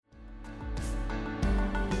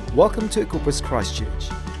Welcome to Equippers Christchurch.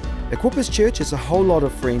 Equippers Church is a whole lot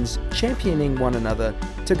of friends championing one another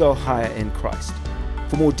to go higher in Christ.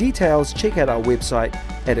 For more details, check out our website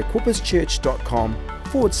at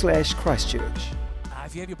equipperschurch.com/Christchurch.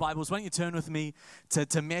 If you have your Bibles, why don't you turn with me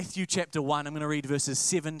to Matthew chapter 1. I'm going to read verses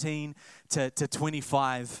 17 to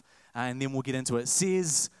 25, and then we'll get into it. It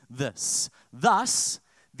says this: Thus,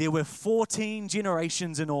 there were 14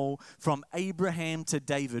 generations in all from Abraham to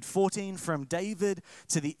David, 14 from David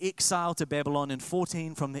to the exile to Babylon, and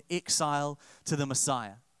 14 from the exile to the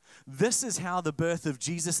Messiah. This is how the birth of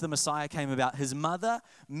Jesus the Messiah came about. His mother,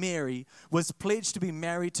 Mary, was pledged to be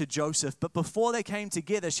married to Joseph, but before they came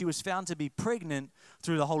together, she was found to be pregnant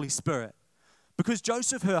through the Holy Spirit. Because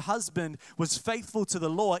Joseph, her husband, was faithful to the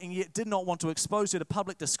law and yet did not want to expose her to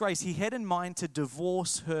public disgrace, he had in mind to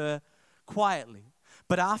divorce her quietly.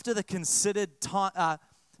 But after he had considered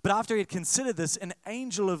this, an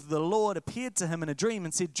angel of the Lord appeared to him in a dream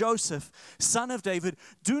and said, Joseph, son of David,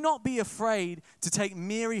 do not be afraid to take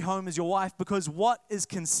Mary home as your wife, because what is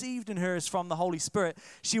conceived in her is from the Holy Spirit.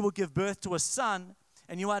 She will give birth to a son,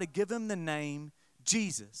 and you are to give him the name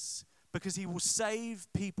Jesus, because he will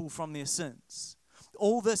save people from their sins.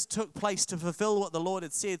 All this took place to fulfill what the Lord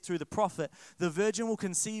had said through the prophet. The virgin will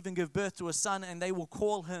conceive and give birth to a son, and they will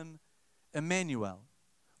call him Emmanuel,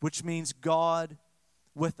 which means God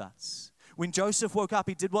with us. When Joseph woke up,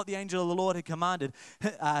 he did what the angel of the Lord had commanded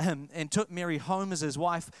him and took Mary home as his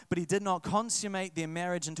wife, but he did not consummate their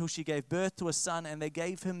marriage until she gave birth to a son, and they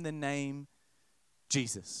gave him the name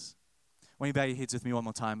Jesus. Why don't you bow your heads with me one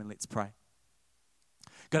more time and let's pray.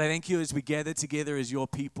 God, I thank you as we gather together as your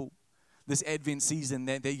people, this Advent season,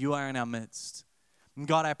 that you are in our midst. And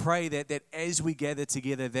God, I pray that as we gather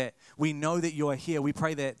together, that we know that you are here. We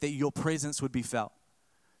pray that your presence would be felt.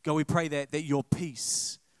 God, we pray that your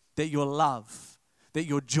peace, that your love, that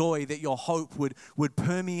your joy, that your hope would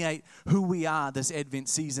permeate who we are this Advent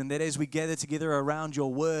season, that as we gather together around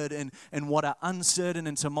your word and what are uncertain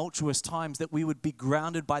and tumultuous times, that we would be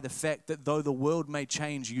grounded by the fact that though the world may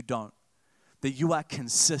change, you don't, that you are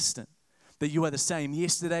consistent, that you are the same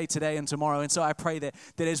yesterday, today, and tomorrow. And so I pray that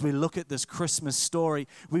as we look at this Christmas story,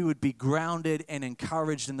 we would be grounded and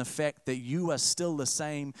encouraged in the fact that you are still the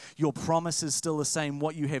same, your promise is still the same,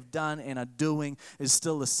 what you have done and are doing is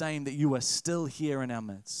still the same, that you are still here in our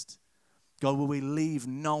midst. God, will we leave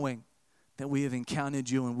knowing that we have encountered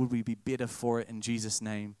you, and would we be better for it in Jesus'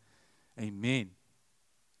 name? Amen.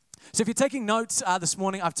 So if you're taking notes this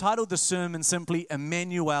morning, I've titled the sermon simply,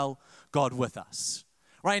 Emmanuel, God with us.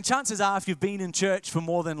 Right, and chances are if you've been in church for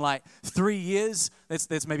more than 3 years,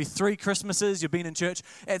 that's maybe 3 Christmases you've been in church,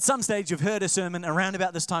 at some stage you've heard a sermon around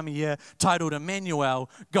about this time of year titled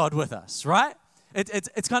Emmanuel, God with us, right?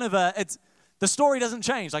 It's kind of the story doesn't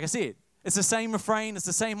change, like I said. It's the same refrain, it's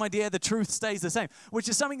the same idea, the truth stays the same, which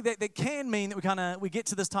is something that can mean that we get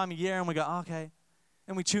to this time of year and we go, okay,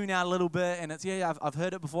 and we tune out a little bit, and it's, I've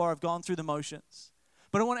heard it before, I've gone through the motions.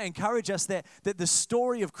 But I want to encourage us that the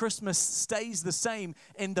story of Christmas stays the same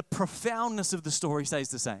and the profoundness of the story stays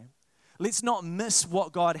the same. Let's not miss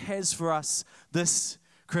what God has for us this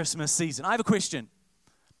Christmas season. I have a question.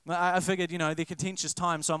 I figured, they're contentious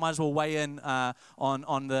times, so I might as well weigh in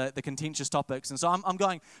on the contentious topics. And so I'm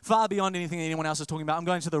going far beyond anything that anyone else is talking about. I'm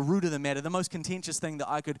going to the root of the matter, the most contentious thing that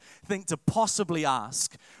I could think to possibly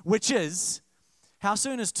ask, which is, how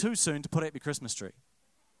soon is too soon to put up your Christmas tree?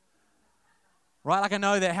 Right, I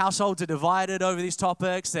know that households are divided over these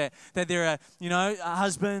topics, that there are,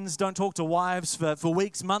 husbands don't talk to wives for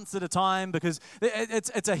weeks, months at a time, because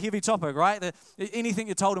it's a heavy topic, right? Anything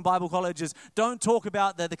you're told in Bible college is don't talk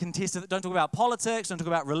about the contested, don't talk about politics, don't talk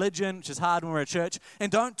about religion, which is hard when we're at church,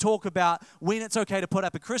 and don't talk about when it's okay to put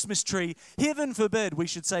up a Christmas tree. Heaven forbid we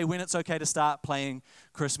should say when it's okay to start playing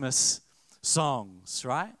Christmas songs,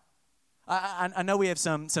 right? I know we have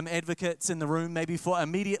some advocates in the room, maybe for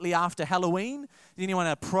immediately after Halloween. Is anyone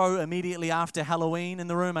a pro immediately after Halloween in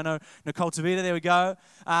the room? I know Nicole Tavita, there we go.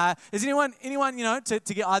 Is anyone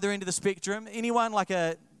to get either end of the spectrum? Anyone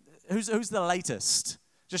who's the latest?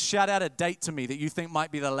 Just shout out a date to me that you think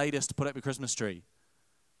might be the latest to put up your Christmas tree.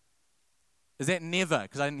 Is that never?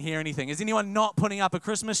 Because I didn't hear anything. Is anyone not putting up a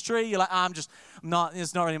Christmas tree? You're like, it's not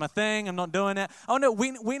really my thing. I'm not doing it. Oh no,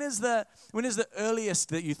 when is the earliest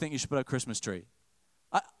that you think you should put up a Christmas tree?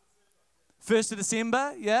 1st of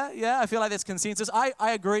December, yeah. I feel like that's consensus.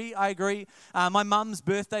 I agree. My mum's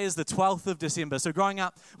birthday is the 12th of December. So growing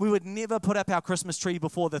up, we would never put up our Christmas tree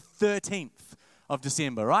before the 13th of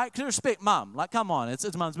December, right? Because respect mum. Come on,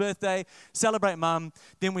 it's mum's birthday. Celebrate mum,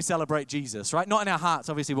 then we celebrate Jesus, right? Not in our hearts,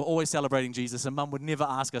 obviously. We're always celebrating Jesus, and mum would never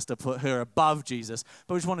ask us to put her above Jesus.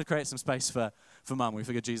 But we just wanted to create some space for mum. We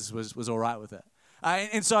figured Jesus was all right with it.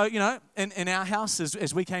 And so, in our house,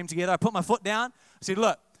 as we came together, I put my foot down. I said,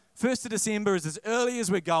 look, 1st of December is as early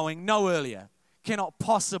as we're going, no earlier. Cannot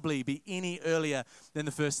possibly be any earlier than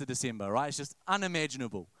the 1st of December, right? It's just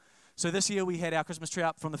unimaginable. So this year we had our Christmas tree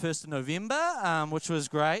up from the 1st of November, which was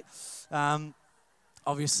great.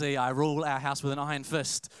 Obviously, I rule our house with an iron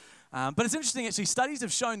fist. But it's interesting, actually, studies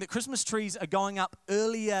have shown that Christmas trees are going up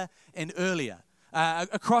earlier and earlier.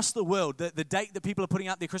 Across the world, the date that people are putting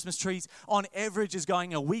up their Christmas trees on average is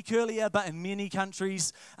going a week earlier, but in many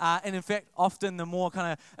countries, and in fact, often the more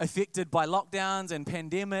kind of affected by lockdowns and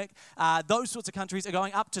pandemic, those sorts of countries are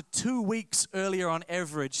going up to 2 weeks earlier on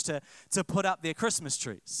average to put up their Christmas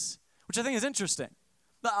trees, which I think is interesting.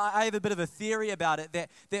 But I have a bit of a theory about it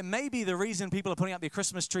that maybe the reason people are putting up their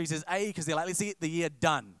Christmas trees is because they're like, let's get the year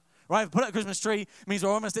done. Right, put up a Christmas tree means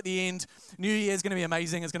we're almost at the end. New Year's going to be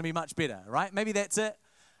amazing. It's going to be much better, right? Maybe that's it.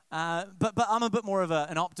 But I'm a bit more of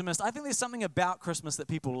an optimist. I think there's something about Christmas that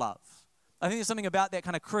people love. I think there's something about that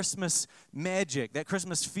kind of Christmas magic, that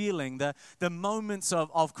Christmas feeling, the moments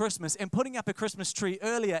of Christmas. And putting up a Christmas tree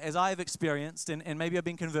earlier, as I've experienced, and maybe I've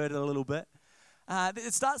been converted a little bit,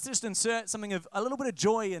 it starts to just insert something of a little bit of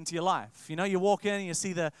joy into your life. You walk in and you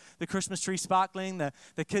see the Christmas tree sparkling,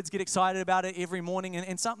 the kids get excited about it every morning,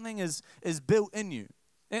 and something is built in you.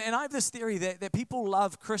 And I have this theory that people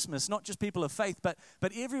love Christmas, not just people of faith, but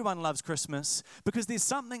everyone loves Christmas because there's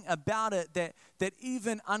something about it that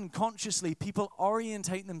even unconsciously people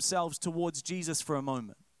orientate themselves towards Jesus for a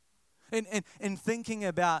moment. And thinking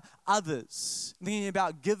about others, thinking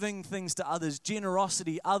about giving things to others,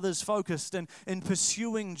 generosity, others focused, and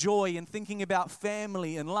pursuing joy, and thinking about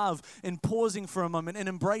family and love, and pausing for a moment and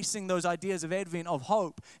embracing those ideas of Advent, of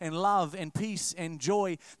hope and love and peace and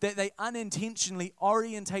joy, that they unintentionally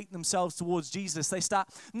orientate themselves towards Jesus. They start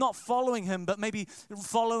not following him, but maybe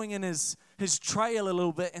following in his trail a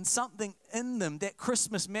little bit, and something in them, that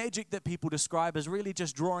Christmas magic that people describe, is really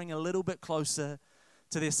just drawing a little bit closer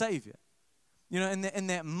to their Savior. In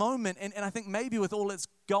that moment, and I think maybe with all that's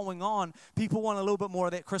going on, people want a little bit more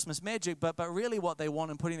of that Christmas magic, but really what they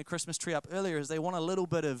want in putting the Christmas tree up earlier is they want a little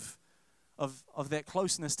bit of that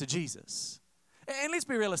closeness to Jesus. And let's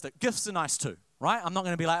be realistic, gifts are nice too, right? I'm not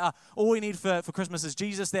going to be like, all we need for Christmas is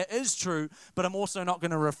Jesus. That is true, but I'm also not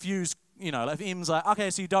going to refuse, if Em's like, okay,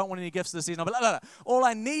 so you don't want any gifts this season, I'll be like, no. All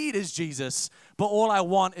I need is Jesus, but all I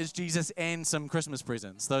want is Jesus and some Christmas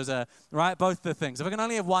presents. Those are, right, both the things. If I can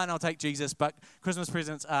only have one, I'll take Jesus, but Christmas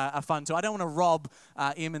presents are fun too. I don't want to rob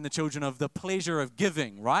Em and the children of the pleasure of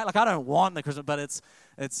giving, right? Like, I don't want the Christmas, but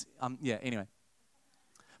it's anyway.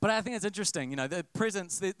 But I think it's interesting, the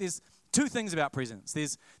presents, there's two things about presents.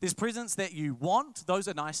 There's presents that you want, those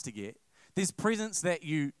are nice to get. There's presents that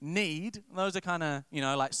you need. Those are kind of,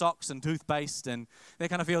 like socks and toothpaste, and that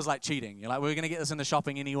kind of feels like cheating. You're like, we're going to get this into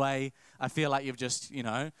shopping anyway. I feel like you've just,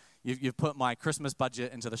 you've put my Christmas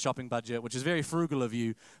budget into the shopping budget, which is very frugal of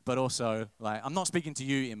you, but also, like, I'm not speaking to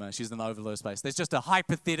you, Emma. She's in the overload space. There's just a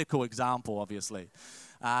hypothetical example, obviously.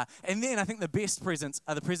 And then I think the best presents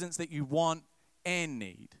are the presents that you want and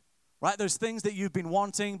need. Right, those things that you've been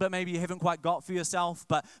wanting, but maybe you haven't quite got for yourself,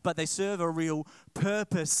 but they serve a real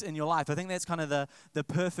purpose in your life. I think that's kind of the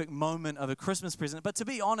perfect moment of a Christmas present. But to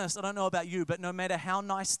be honest, I don't know about you, but no matter how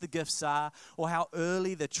nice the gifts are or how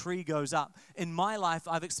early the tree goes up, in my life,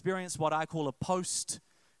 I've experienced what I call a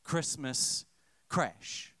post-Christmas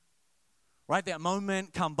crash. Right, that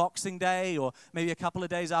moment come Boxing Day, or maybe a couple of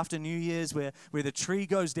days after New Year's, where the tree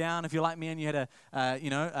goes down. If you're like me and you had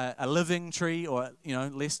a living tree, or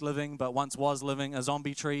less living but once was living, a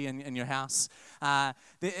zombie tree in your house,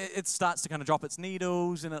 it starts to kind of drop its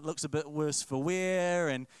needles, and it looks a bit worse for wear,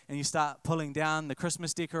 and you start pulling down the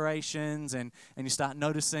Christmas decorations, and you start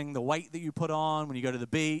noticing the weight that you put on when you go to the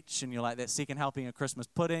beach, and you're like, that second helping of Christmas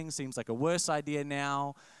pudding seems like a worse idea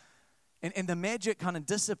now. And the magic kind of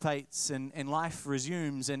dissipates and life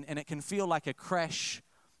resumes, and it can feel like a crash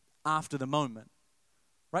after the moment.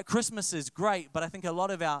 Right? Christmas is great, but I think a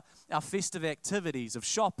lot of our festive activities of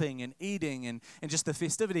shopping and eating and just the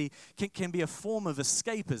festivity can be a form of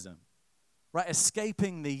escapism. Right?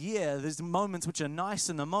 Escaping the year. There's moments which are nice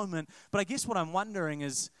in the moment, but I guess what I'm wondering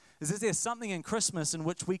is there something in Christmas in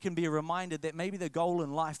which we can be reminded that maybe the goal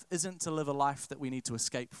in life isn't to live a life that we need to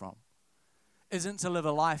escape from? Isn't to live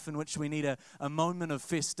a life in which we need a moment of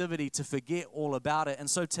festivity to forget all about it. And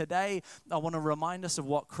so today, I want to remind us of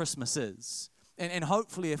what Christmas is. And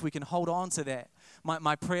hopefully, if we can hold on to that,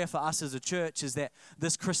 my prayer for us as a church is that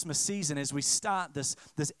this Christmas season, as we start this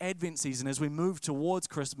Advent season, as we move towards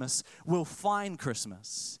Christmas, we'll find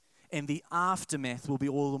Christmas. And the aftermath will be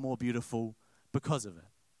all the more beautiful because of it.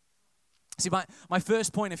 See, my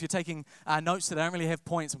first point, if you're taking notes today, I don't really have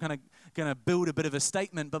points. I'm kind of going to build a bit of a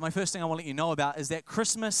statement, but my first thing I want to let you know about is that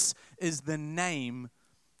Christmas is the name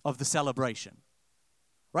of the celebration,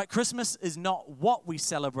 right? Christmas is not what we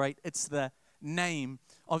celebrate, it's the name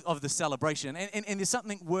of the celebration. And there's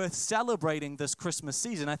something worth celebrating this Christmas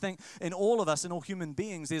season. I think in all of us, in all human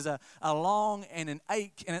beings, there's a long and an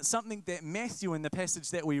ache, and it's something that Matthew, in the passage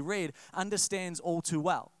that we read, understands all too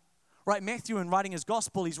well. Right, Matthew, in writing his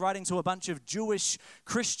gospel, he's writing to a bunch of Jewish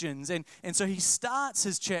Christians, and so he starts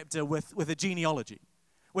his chapter with a genealogy,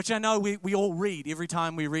 which I know we all read every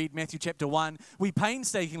time we read Matthew chapter 1. We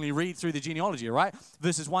painstakingly read through the genealogy, right?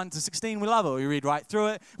 Verses 1 to 16, we love it. We read right through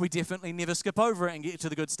it. We definitely never skip over it and get to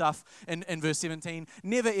the good stuff in verse 17.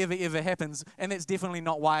 Never, ever, ever happens, and that's definitely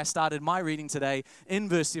not why I started my reading today in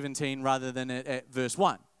verse 17 rather than at verse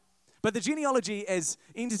 1. But the genealogy, as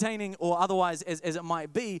entertaining or otherwise as it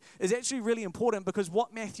might be, is actually really important, because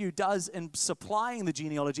what Matthew does in supplying the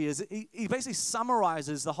genealogy is he basically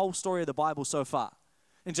summarizes the whole story of the Bible so far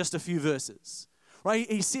in just a few verses. Right?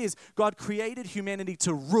 He says God created humanity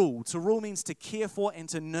to rule. To rule means to care for and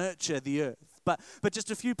to nurture the earth. But just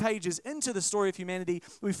a few pages into the story of humanity,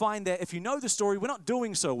 we find that if you know the story, we're not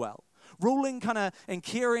doing so well. Ruling and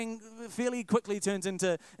caring fairly quickly turns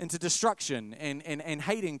into destruction and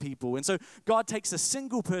hating people. And so God takes a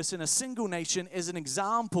single person, a single nation, as an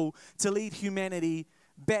example to lead humanity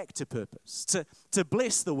back to purpose, to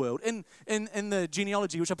bless the world. In the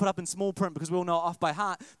genealogy, which I put up in small print because we all know it off by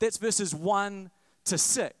heart, that's verses 1 to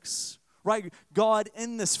 6. Right? God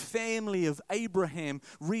in this family of Abraham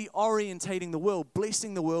reorientating the world,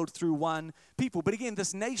 blessing the world through one people. But again,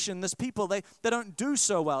 this nation, this people, they don't do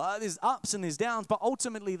so well. There's ups and there's downs, but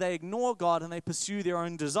ultimately they ignore God and they pursue their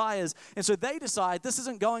own desires. And so they decide this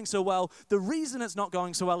isn't going so well. The reason it's not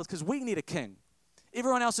going so well is because we need a king.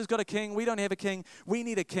 Everyone else has got a king. We don't have a king. We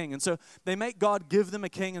need a king. And so they make God give them a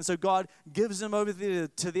king. And so God gives them over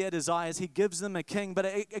to their desires. He gives them a king. But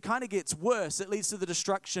it kind of gets worse. It leads to the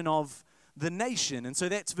destruction of the nation. And so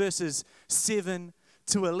that's verses 7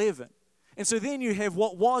 to 11. And so then you have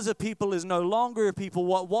what was a people is no longer a people.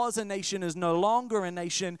 What was a nation is no longer a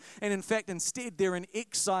nation. And in fact, instead, they're in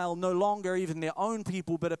exile, no longer even their own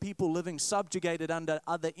people, but a people living subjugated under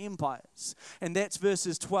other empires. And that's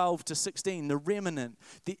verses 12 to 16, the remnant,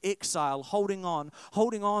 the exile, holding on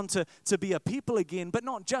to be a people again, but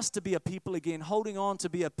not just to be a people again, holding on to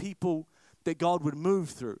be a people that God would move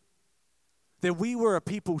through. That we were a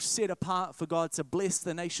people set apart for God to bless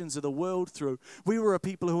the nations of the world through. We were a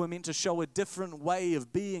people who were meant to show a different way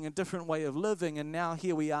of being, a different way of living, and now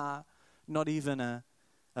here we are, not even a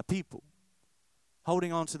people.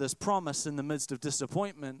 Holding on to this promise in the midst of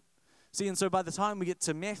disappointment. See, and so by the time we get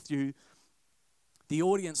to Matthew, the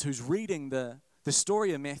audience who's reading the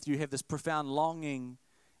story of Matthew have this profound longing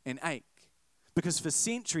and ache. Because for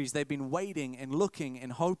centuries they've been waiting and looking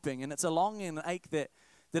and hoping, and it's a longing and ache that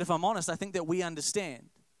if I'm honest, I think that we understand.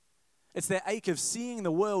 It's that ache of seeing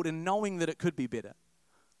the world and knowing that it could be better.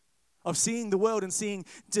 Of seeing the world and seeing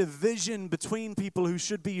division between people who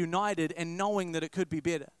should be united and knowing that it could be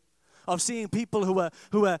better. Of seeing people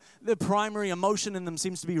who are the primary emotion in them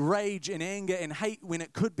seems to be rage and anger and hate when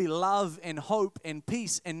it could be love and hope and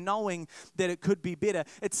peace, and knowing that it could be better.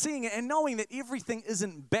 It's seeing it and knowing that everything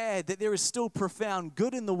isn't bad, that there is still profound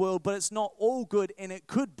good in the world, but it's not all good and it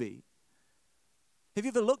could be. Have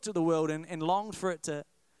you ever looked at the world and longed for it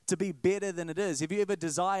to be better than it is? Have you ever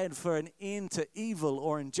desired for an end to evil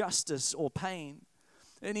or injustice or pain?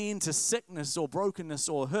 An end to sickness or brokenness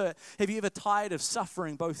or hurt? Have you ever tired of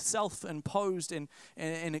suffering, both self-imposed and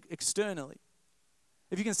externally?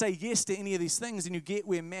 If you can say yes to any of these things, then you get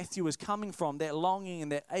where Matthew is coming from. That longing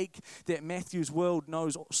and that ache that Matthew's world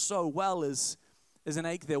knows so well is an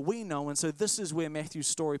ache that we know. And so this is where Matthew's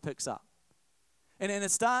story picks up. And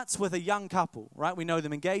it starts with a young couple, right? We know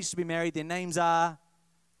them engaged to be married. Their names are,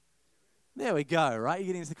 there we go, right? You're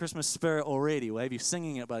getting into the Christmas spirit already. We'll have you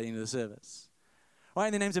singing it by the end of the service. Right?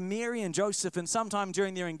 And their names are Mary and Joseph. And sometime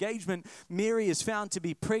during their engagement, Mary is found to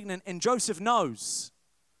be pregnant and Joseph knows.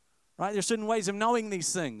 Right? There's certain ways of knowing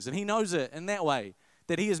these things. And he knows it in that way,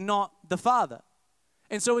 that he is not the father.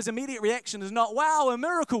 And so his immediate reaction is not, wow, a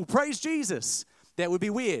miracle, praise Jesus. That would be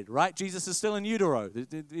weird, right? Jesus is still in utero.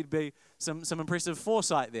 There'd be some impressive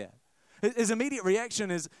foresight there. His immediate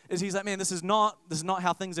reaction is he's like, man, this is not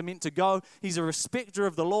how things are meant to go. He's a respecter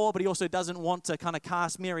of the law, but he also doesn't want to kind of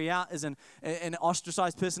cast Mary out as an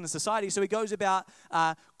ostracized person in society. So he goes about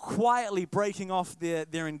quietly breaking off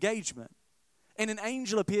their engagement. And an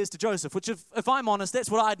angel appears to Joseph, which if I'm honest,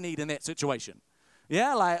 that's what I'd need in that situation.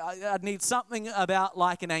 Yeah, like I'd need something about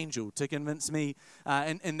like an angel to convince me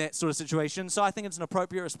in that sort of situation. So I think it's an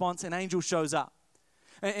appropriate response. An angel shows up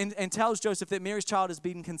and tells Joseph that Mary's child has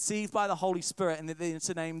been conceived by the Holy Spirit and that they're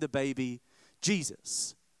to name the baby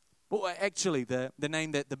Jesus. Well, actually, the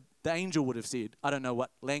name that the angel would have said, I don't know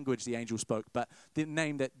what language the angel spoke, but the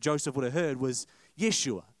name that Joseph would have heard was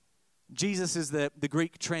Yeshua. Jesus is the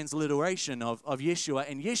Greek transliteration of Yeshua,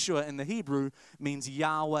 and Yeshua in the Hebrew means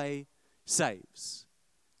Yahweh saves.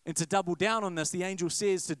 And to double down on this, the angel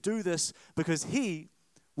says to do this because he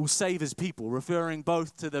will save his people, referring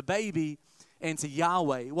both to the baby and to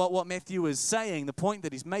Yahweh. What Matthew is saying, the point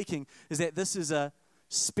that he's making, is that this is a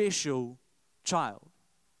special child.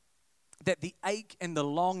 That the ache and the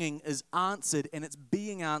longing is answered, and it's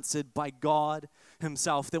being answered by God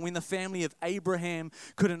himself. That when the family of Abraham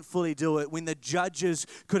couldn't fully do it, when the judges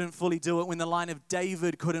couldn't fully do it, when the line of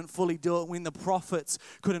David couldn't fully do it, when the prophets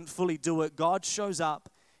couldn't fully do it, God shows up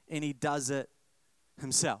and he does it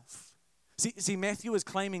himself. See, Matthew is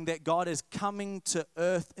claiming that God is coming to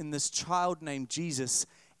earth in this child named Jesus,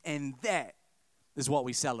 and that is what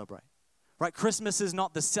we celebrate. Right? Christmas is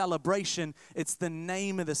not the celebration, it's the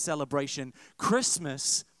name of the celebration.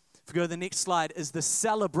 Christmas, if we go to the next slide, is the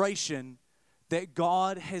celebration that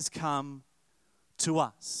God has come to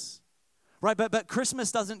us. Right? But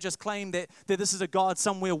Christmas doesn't just claim that this is a God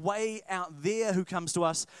somewhere way out there who comes to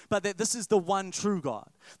us, but that this is the one true God.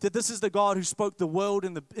 That this is the God who spoke the world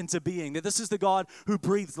into being. That this is the God who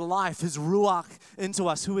breathes life, his ruach, into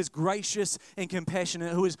us, who is gracious and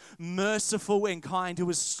compassionate, who is merciful and kind, who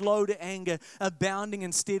is slow to anger, abounding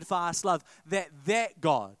in steadfast love. That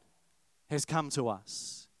God has come to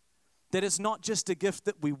us. That it's not just a gift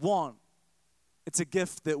that we want, it's a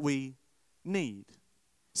gift that we need.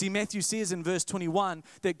 See, Matthew says in verse 21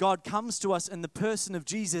 that God comes to us in the person of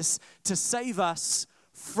Jesus to save us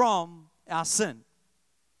from our sin.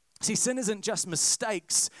 See, sin isn't just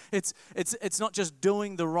mistakes. It's not just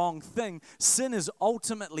doing the wrong thing. Sin is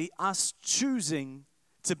ultimately us choosing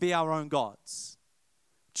to be our own gods.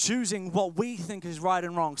 Choosing what we think is right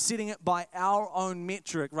and wrong. Setting it by our own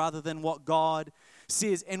metric rather than what God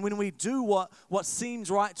says. And when we do what seems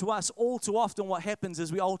right to us, all too often what happens is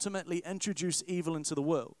we ultimately introduce evil into the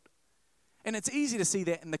world. And it's easy to see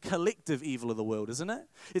that in the collective evil of the world, isn't it?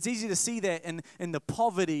 It's easy to see that in the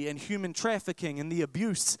poverty and human trafficking and the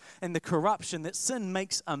abuse and the corruption, that sin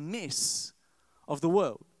makes a mess of the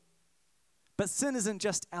world. But sin isn't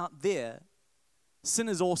just out there. Sin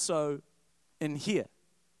is also in here.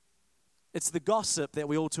 It's the gossip that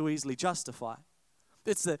we all too easily justify.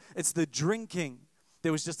 It's the drinking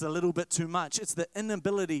that was just a little bit too much. It's the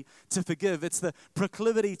inability to forgive. It's the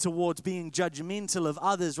proclivity towards being judgmental of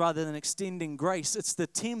others rather than extending grace. It's the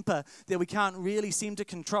temper that we can't really seem to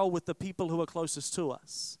control with the people who are closest to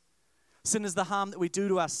us. Sin is the harm that we do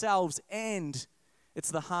to ourselves, and it's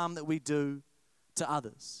the harm that we do to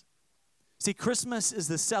others. See, Christmas is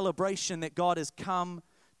the celebration that God has come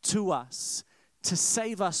to us to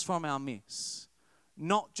save us from our mess.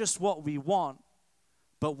 Not just what we want,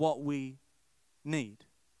 but what we need.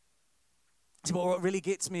 See, what really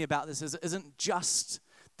gets me about this isn't just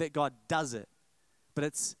that God does it, but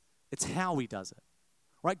it's how he does it.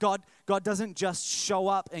 Right? God doesn't just show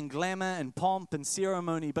up in glamour and pomp and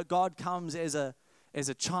ceremony, but God comes as a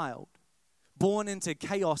child, born into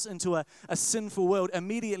chaos, into a sinful world.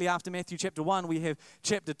 Immediately after Matthew chapter 1, we have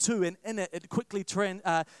chapter 2, and in it quickly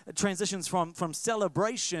transitions from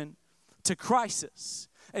celebration to crisis.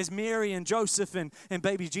 As Mary and Joseph and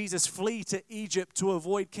baby Jesus flee to Egypt to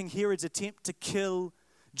avoid King Herod's attempt to kill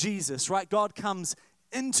Jesus, right? God comes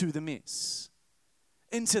into the mess,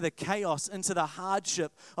 into the chaos, into the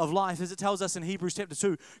hardship of life. As it tells us in Hebrews chapter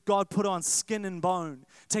 2, God put on skin and bone,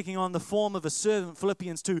 taking on the form of a servant,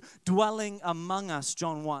 Philippians 2, dwelling among us,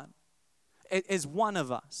 John 1, as one of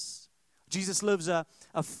us. Jesus lives a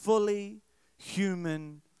fully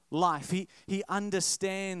human life. He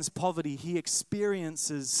understands poverty. He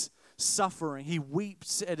experiences suffering. He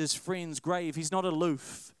weeps at his friend's grave. He's not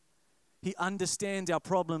aloof. He understands our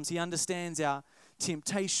problems. He understands our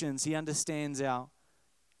temptations. He understands our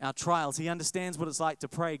trials. He understands what it's like to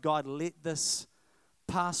pray, God, let this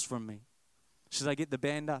pass from me. Should I get the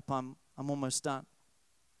band up? I'm almost done.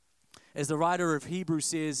 As the writer of Hebrews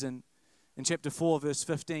says in chapter 4, verse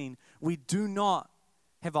 15, we do not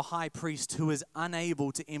have a high priest who is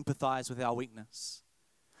unable to empathize with our weakness.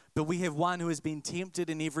 But we have one who has been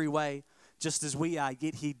tempted in every way, just as we are,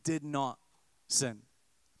 yet he did not sin.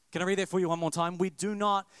 Can I read that for you one more time? We do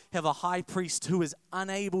not have a high priest who is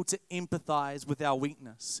unable to empathize with our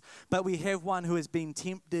weakness, but we have one who has been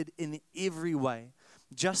tempted in every way,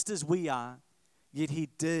 just as we are, yet he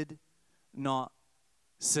did not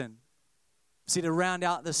sin. See, to round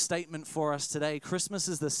out this statement for us today, Christmas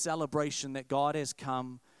is the celebration that God has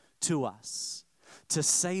come to us to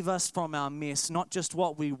save us from our mess, not just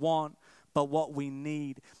what we want, but what we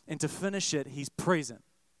need. And to finish it, He's present.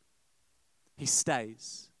 He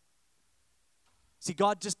stays. See,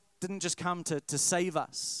 God didn't just come to save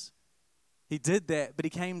us. He did that, but He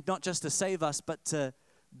came not just to save us, but to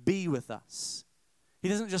be with us. He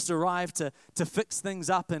doesn't just arrive to fix things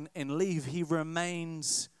up and leave. He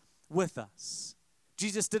remains with us.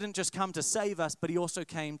 Jesus didn't just come to save us, but He also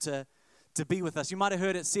came to be with us. You might have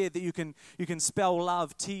heard it said that you can spell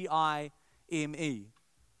love T-I-M-E.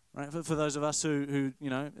 Right? For those of us who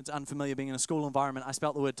it's unfamiliar being in a school environment, I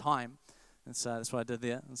spelt the word time. That's what I did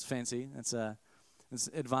there. It's fancy. It's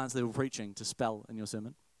advanced level preaching to spell in your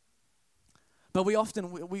sermon. But we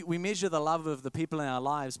often we measure the love of the people in our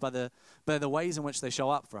lives by the ways in which they show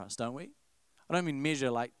up for us, don't we? I don't mean measure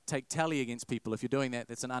like take tally against people. If you're doing that,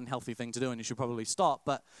 that's an unhealthy thing to do and you should probably stop.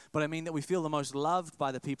 But I mean that we feel the most loved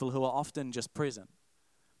by the people who are often just present,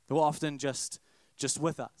 who are often just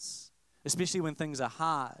with us, especially when things are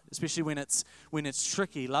hard, especially when it's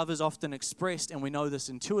tricky. Love is often expressed, and we know this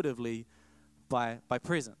intuitively, by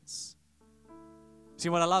presence. See,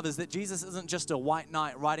 what I love is that Jesus isn't just a white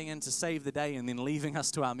knight riding in to save the day and then leaving us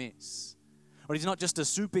to our mess. Or He's not just a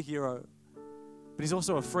superhero, but He's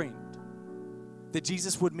also a friend. That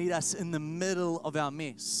Jesus would meet us in the middle of our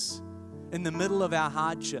mess, in the middle of our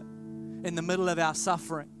hardship, in the middle of our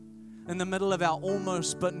suffering, in the middle of our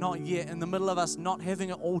almost but not yet, in the middle of us not having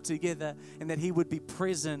it all together, and that He would be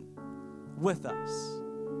present with us.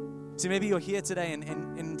 See, maybe you're here today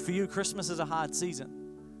and for you, Christmas is a hard season.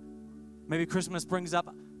 Maybe Christmas brings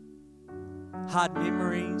up hard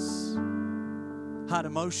memories, hard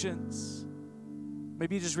emotions.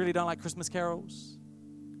 Maybe you just really don't like Christmas carols.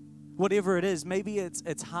 Whatever it is, maybe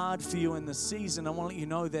it's hard for you in this season. I want to let you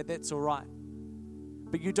know that that's all right.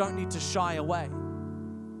 But you don't need to shy away.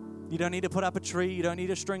 You don't need to put up a tree. You don't need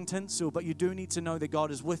to string tinsel. But you do need to know that God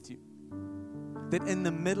is with you. That in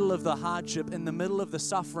the middle of the hardship, in the middle of the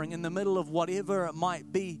suffering, in the middle of whatever it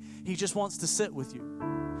might be, He just wants to sit with you,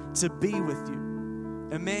 to be with you.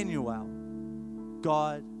 Emmanuel,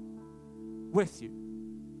 God with you.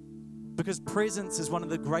 Because presence is one of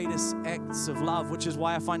the greatest acts of love, which is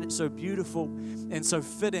why I find it so beautiful and so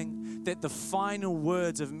fitting that the final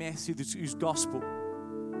words of Matthew's gospel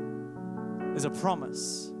is a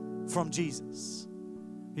promise from Jesus.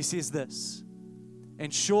 He says this,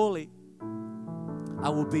 "And surely I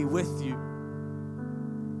will be with you.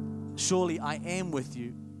 Surely I am with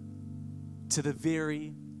you to the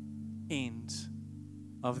very end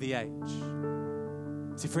of the age."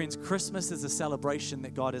 See, friends, Christmas is a celebration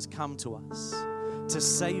that God has come to us to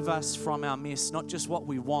save us from our mess, not just what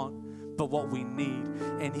we want, but what we need.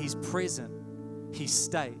 And He's present. He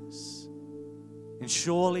stays. And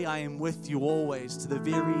surely I am with you always to the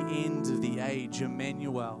very end of the age,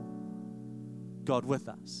 Emmanuel, God with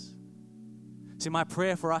us. See, my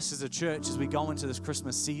prayer for us as a church as we go into this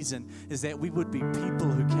Christmas season is that we would be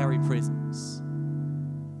people who carry presence.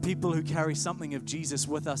 People who carry something of Jesus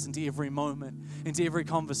with us into every moment, into every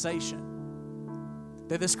conversation.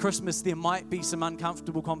 That this Christmas there might be some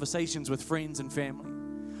uncomfortable conversations with friends and family.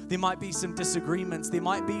 There might be some disagreements. There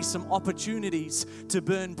might be some opportunities to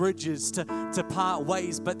burn bridges, to part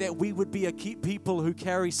ways, but that we would be a people who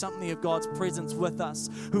carry something of God's presence with us,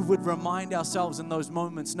 who would remind ourselves in those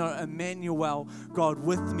moments, no, Emmanuel, God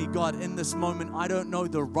with me, God in this moment, I don't know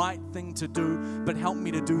the right thing to do, but help me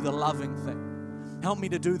to do the loving thing. Help me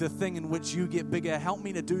to do the thing in which you get bigger. Help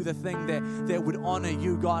me to do the thing that would honor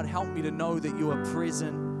you, God. Help me to know that you are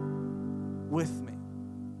present with me.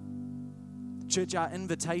 Church, our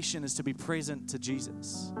invitation is to be present to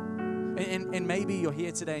Jesus. And maybe you're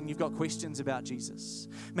here today and you've got questions about Jesus.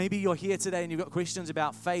 Maybe you're here today and you've got questions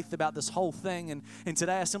about faith, about this whole thing. And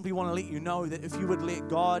today I simply want to let you know that if you would let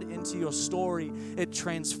God into your story, it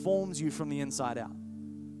transforms you from the inside out.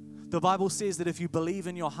 The Bible says that if you believe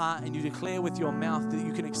in your heart and you declare with your mouth that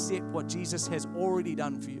you can accept what Jesus has already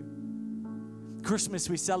done for you. Christmas,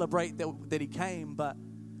 we celebrate that He came, but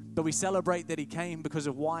we celebrate that He came because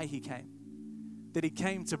of why He came. That He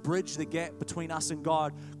came to bridge the gap between us and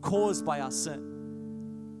God caused by our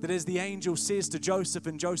sin. That as the angel says to Joseph,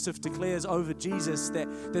 and Joseph declares over Jesus that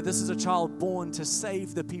this is a child born to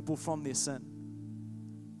save the people from their sin.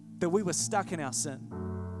 That we were stuck in our sin,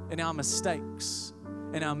 in our mistakes,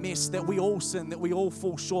 in our mess, that we all sin, that we all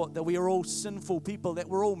fall short, that we are all sinful people, that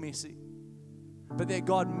we're all messy. But that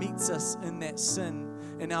God meets us in that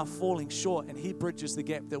sin, in our falling short, and He bridges the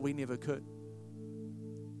gap that we never could.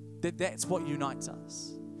 That's what unites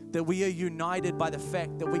us. that we are united by the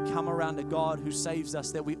fact that we come around a God who saves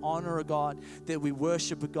us, that we honor a God, that we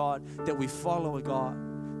worship a God, that we follow a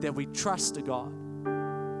God, that we trust a God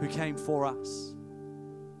who came for us.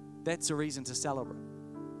 That's a reason to celebrate.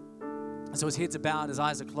 And so his heads are bowed, his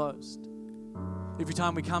eyes are closed. Every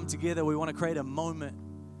time we come together, we want to create a moment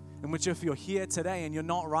in which if you're here today and you're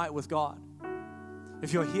not right with God,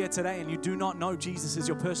 if you're here today and you do not know Jesus as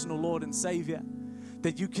your personal Lord and Savior,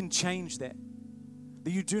 that you can change that.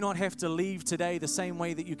 That you do not have to leave today the same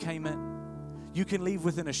way that you came in. You can leave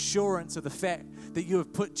with an assurance of the fact that you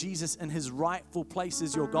have put Jesus in his rightful place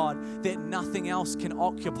as your God, that nothing else can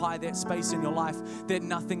occupy that space in your life, that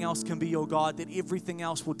nothing else can be your God, that everything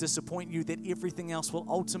else will disappoint you, that everything else will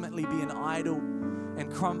ultimately be an idol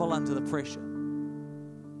and crumble under the pressure.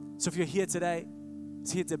 So if you're here today,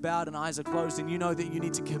 his heads are bowed and eyes are closed, and you know that you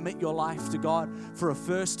need to commit your life to God for a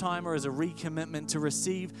first time or as a recommitment to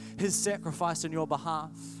receive his sacrifice on your behalf,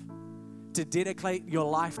 to dedicate your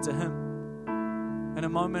life to him. In a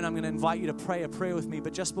moment, I'm going to invite you to pray a prayer with me,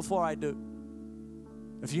 but just before I do,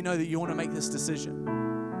 if you know that you want to make this decision,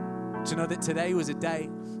 to know that today was a day,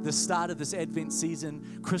 the start of this Advent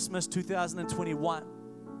season, Christmas 2021,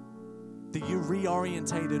 that you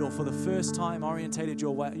reorientated or for the first time orientated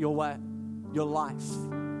your life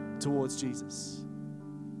towards Jesus.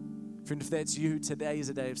 Friend, if that's you, today is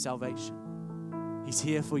a day of salvation. He's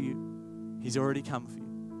here for you. He's already come for you.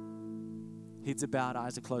 Heads are bowed,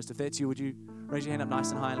 eyes are closed. If that's you, would you raise your hand up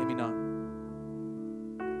nice and high and let me know?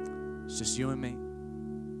 It's just you and me.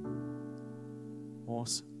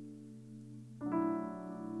 Awesome.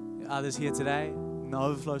 Others here today in the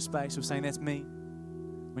overflow space were saying, that's me.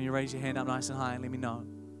 When you raise your hand up nice and high and let me know.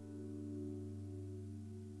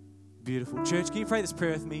 Beautiful. Church, can you pray this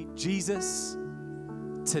prayer with me? Jesus,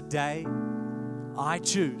 today I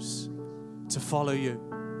choose to follow you.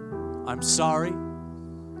 I'm sorry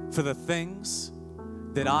for the things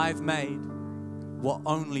that I've made what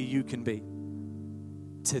only you can be.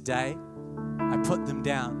 Today, I put them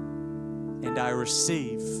down and I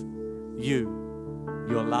receive you,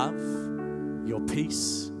 your love, your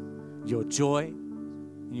peace, your joy,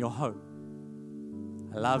 and your hope.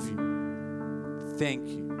 I love you. Thank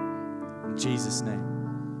you. In Jesus'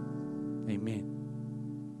 name,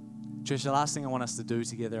 amen. Church, the last thing I want us to do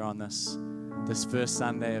together on this first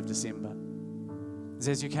Sunday of December is,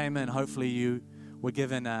 as you came in, hopefully you were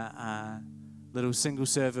given a little single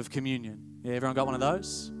serve of communion. Yeah, everyone got one of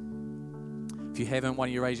those? If you haven't, why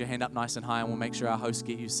don't you raise your hand up nice and high and we'll make sure our hosts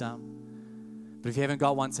get you some. But if you haven't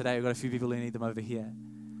got one today, we've got a few people who need them over here.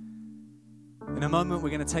 In a moment, we're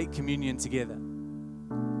going to take communion together.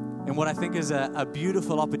 And what I think is a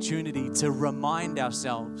beautiful opportunity to remind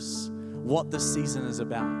ourselves what this season is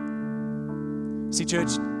about. See,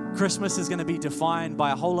 church, Christmas is going to be defined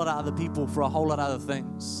by a whole lot of other people for a whole lot of other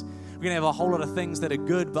things. We're going to have a whole lot of things that are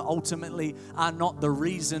good, but ultimately are not the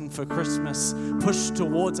reason for Christmas pushed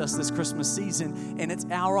towards us this Christmas season. And it's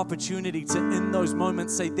our opportunity to, in those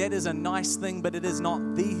moments, say that is a nice thing, but it is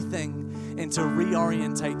not the thing, and to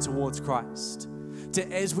reorientate towards Christ. To,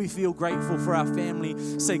 as we feel grateful for our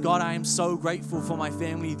family, say, God, I am so grateful for my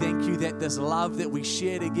family. Thank you that this love that we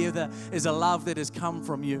share together is a love that has come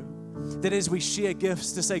from you. That as we share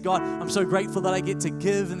gifts, to say, God, I'm so grateful that I get to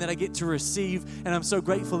give and that I get to receive, and I'm so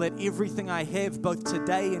grateful that everything I have, both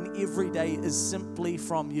today and every day, is simply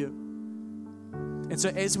from you. And so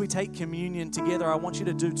as we take communion together, I want you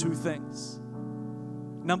to do two things.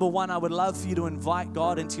 Number one, I would love for you to invite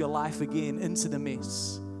God into your life again, into the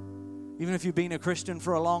mess. Even if you've been a Christian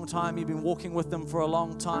for a long time, you've been walking with them for a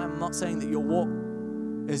long time, I'm not saying that your walk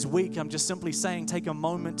is weak. I'm just simply saying take a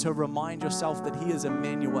moment to remind yourself that He is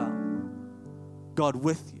Emmanuel, God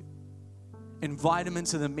with you. Invite Him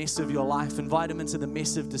into the mess of your life. Invite Him into the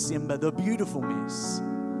mess of December, the beautiful mess,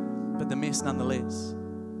 but the mess nonetheless.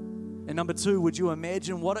 And number two, would you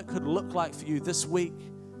imagine what it could look like for you this week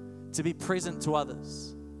to be present to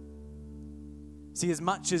others? See, as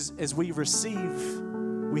much as we receive,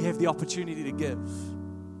 we have the opportunity to give.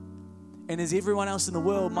 And as everyone else in the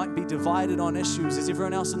world might be divided on issues, as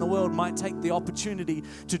everyone else in the world might take the opportunity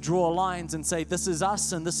to draw lines and say, this is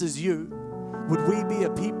us and this is you, would we be a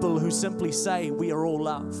people who simply say, we are all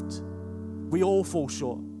loved? We all fall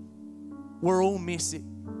short. We're all messy.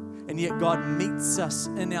 And yet God meets us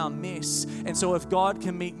in our mess. And so if God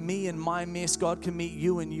can meet me in my mess, God can meet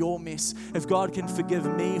you in your mess. If God can forgive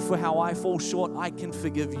me for how I fall short, I can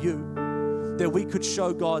forgive you. That we could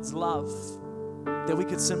show God's love, that we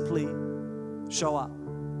could simply show up.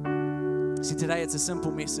 See, today it's a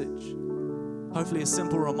simple message, hopefully a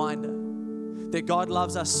simple reminder that God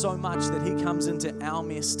loves us so much that He comes into our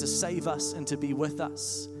mess to save us and to be with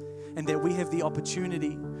us. and that we have the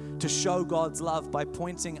opportunity to show God's love by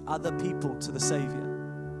pointing other people to the Savior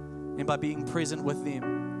and by being present with them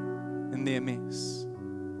in their mess.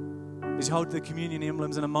 As you hold the communion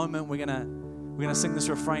emblems, in a moment we're gonna sing this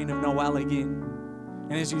refrain of Noel again.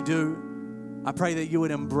 And as you do, I pray that you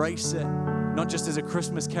would embrace it, not just as a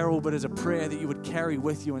Christmas carol, but as a prayer that you would carry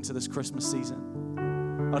with you into this Christmas season.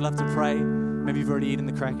 I'd love to pray. Maybe you've already eaten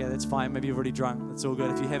the cracker, that's fine. Maybe you've already drunk, that's all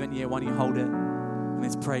good. If you haven't yet, why don't you hold it and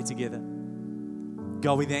let's pray together.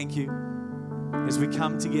 God, we thank you as we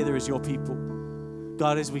come together as your people.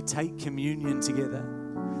 God, as we take communion together,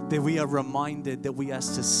 that we are reminded that we are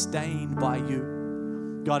sustained by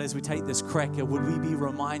you. God, as we take this cracker, would we be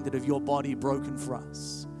reminded of your body broken for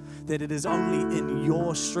us? That it is only in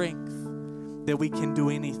your strength that we can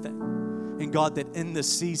do anything. And God, that in this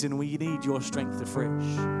season we need your strength afresh.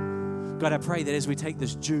 God, I pray that as we take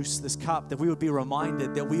this juice, this cup, that we would be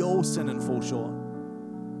reminded that we all sin and fall short,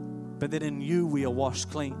 but that in you we are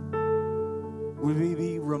washed clean. Would we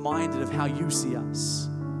be reminded of how you see us?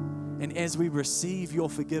 And as we receive your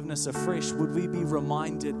forgiveness afresh, would we be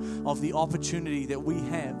reminded of the opportunity that we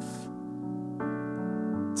have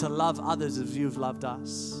to love others as you've loved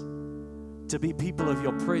us, to be people of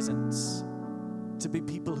your presence, to be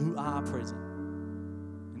people who are present.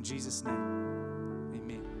 In Jesus' name.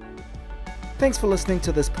 Thanks for listening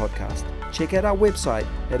to this podcast. Check out our website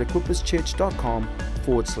at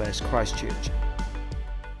equipperschurch.com/Christchurch.